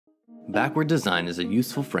Backward design is a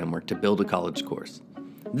useful framework to build a college course.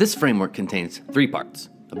 This framework contains 3 parts: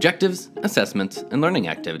 objectives, assessments, and learning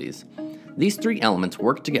activities. These 3 elements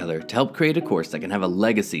work together to help create a course that can have a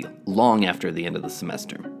legacy long after the end of the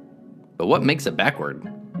semester. But what makes it backward?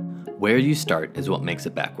 Where you start is what makes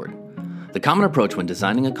it backward. The common approach when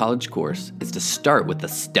designing a college course is to start with the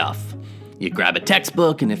stuff. You grab a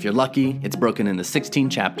textbook, and if you're lucky, it's broken into 16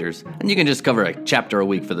 chapters, and you can just cover a chapter a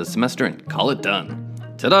week for the semester and call it done.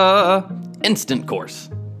 Ta-da! Instant course.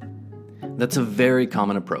 That's a very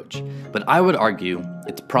common approach, but I would argue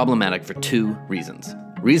it's problematic for 2 reasons.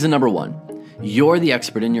 Reason number 1, you're the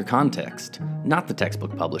expert in your context, not the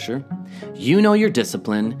textbook publisher. You know your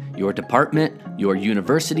discipline, your department, your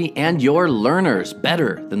university, and your learners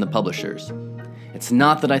better than the publishers. It's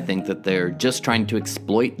not that I think that they're just trying to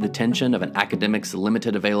exploit the tension of an academic's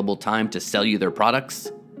limited available time to sell you their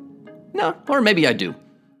products. No, or maybe I do.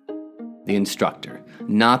 The instructor,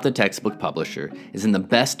 not the textbook publisher, is in the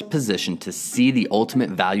best position to see the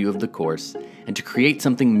ultimate value of the course and to create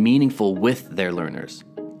something meaningful with their learners.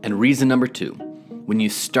 And reason number 2, when you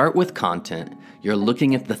start with content, you're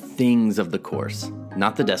looking at the things of the course,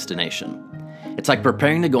 not the destination. It's like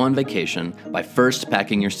preparing to go on vacation by first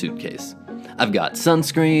packing your suitcase. I've got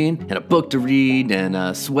sunscreen, and a book to read, and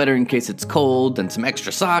a sweater in case it's cold, and some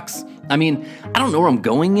extra socks. I mean, I don't know where I'm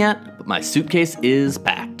going yet, but my suitcase is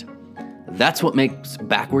packed. That's what makes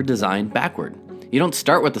backward design backward. You don't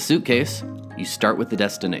start with the suitcase, you start with the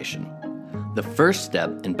destination. The first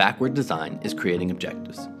step in backward design is creating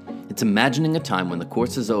objectives. It's imagining a time when the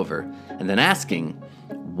course is over, and then asking,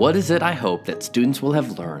 what is it I hope that students will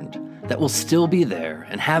have learned that will still be there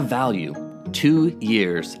and have value 2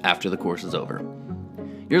 years after the course is over?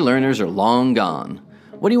 Your learners are long gone.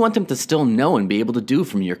 What do you want them to still know and be able to do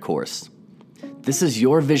from your course? This is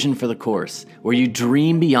your vision for the course, where you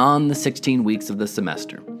dream beyond the 16 weeks of the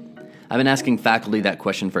semester. I've been asking faculty that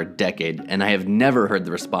question for a decade, and I have never heard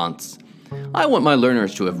the response, I want my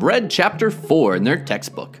learners to have read chapter 4 in their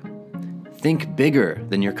textbook. Think bigger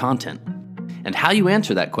than your content. And how you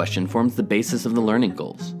answer that question forms the basis of the learning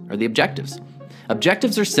goals, or the objectives.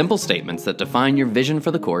 Objectives are simple statements that define your vision for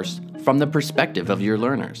the course from the perspective of your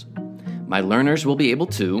learners. My learners will be able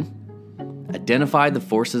to identify the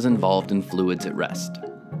forces involved in fluids at rest,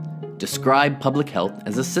 describe public health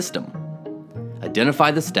as a system,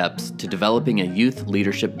 identify the steps to developing a youth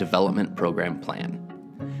leadership development program plan.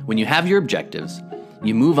 When you have your objectives,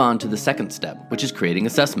 you move on to the second step, which is creating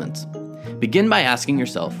assessments. Begin by asking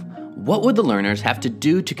yourself, what would the learners have to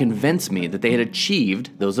do to convince me that they had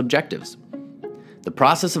achieved those objectives? The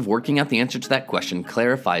process of working out the answer to that question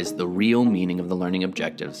clarifies the real meaning of the learning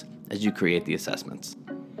objectives as you create the assessments.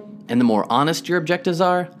 And the more honest your objectives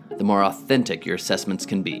are, the more authentic your assessments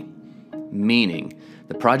can be. Meaning,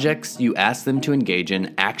 the projects you ask them to engage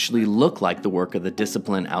in actually look like the work of the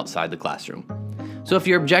discipline outside the classroom. So if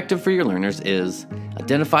your objective for your learners is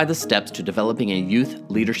identify the steps to developing a youth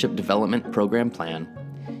leadership development program plan,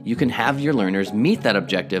 you can have your learners meet that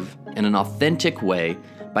objective in an authentic way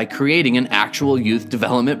by creating an actual youth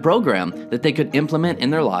development program that they could implement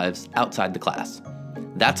in their lives outside the class.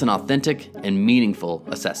 That's an authentic and meaningful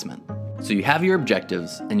assessment. So you have your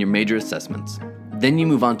objectives and your major assessments. Then you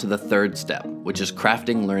move on to the third step, which is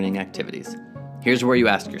crafting learning activities. Here's where you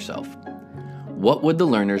ask yourself, what would the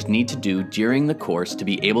learners need to do during the course to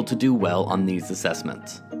be able to do well on these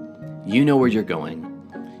assessments? You know where you're going.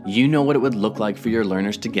 You know what it would look like for your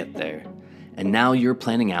learners to get there. And now you're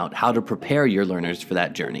planning out how to prepare your learners for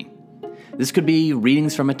that journey. This could be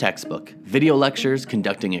readings from a textbook, video lectures,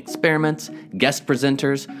 conducting experiments, guest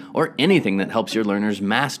presenters, or anything that helps your learners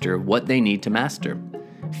master what they need to master.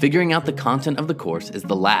 Figuring out the content of the course is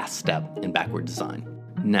the last step in backward design.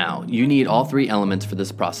 Now, you need all 3 elements for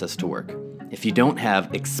this process to work. If you don't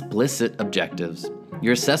have explicit objectives,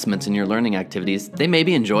 your assessments and your learning activities, they may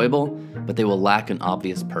be enjoyable, but they will lack an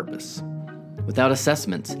obvious purpose. Without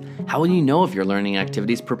assessments, how will you know if your learning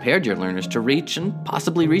activities prepared your learners to reach and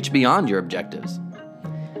possibly reach beyond your objectives?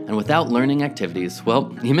 And without learning activities,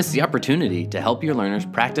 well, you miss the opportunity to help your learners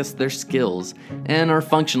practice their skills and are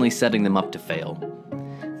functionally setting them up to fail.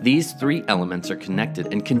 These 3 elements are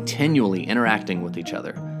connected and continually interacting with each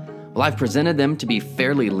other. While I've presented them to be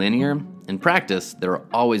fairly linear, in practice, there are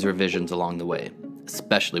always revisions along the way,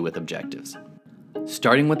 especially with objectives.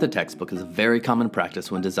 Starting with the textbook is a very common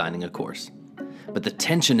practice when designing a course. But the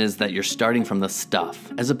tension is that you're starting from the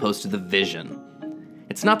stuff as opposed to the vision.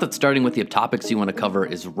 It's not that starting with the topics you want to cover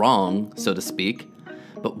is wrong, so to speak,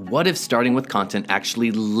 but what if starting with content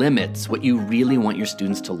actually limits what you really want your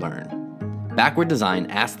students to learn? Backward design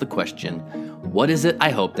asks the question, what is it I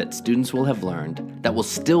hope that students will have learned that will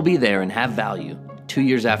still be there and have value 2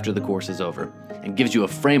 years after the course is over and gives you a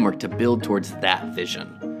framework to build towards that vision,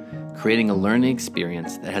 creating a learning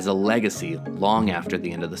experience that has a legacy long after the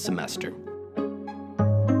end of the semester.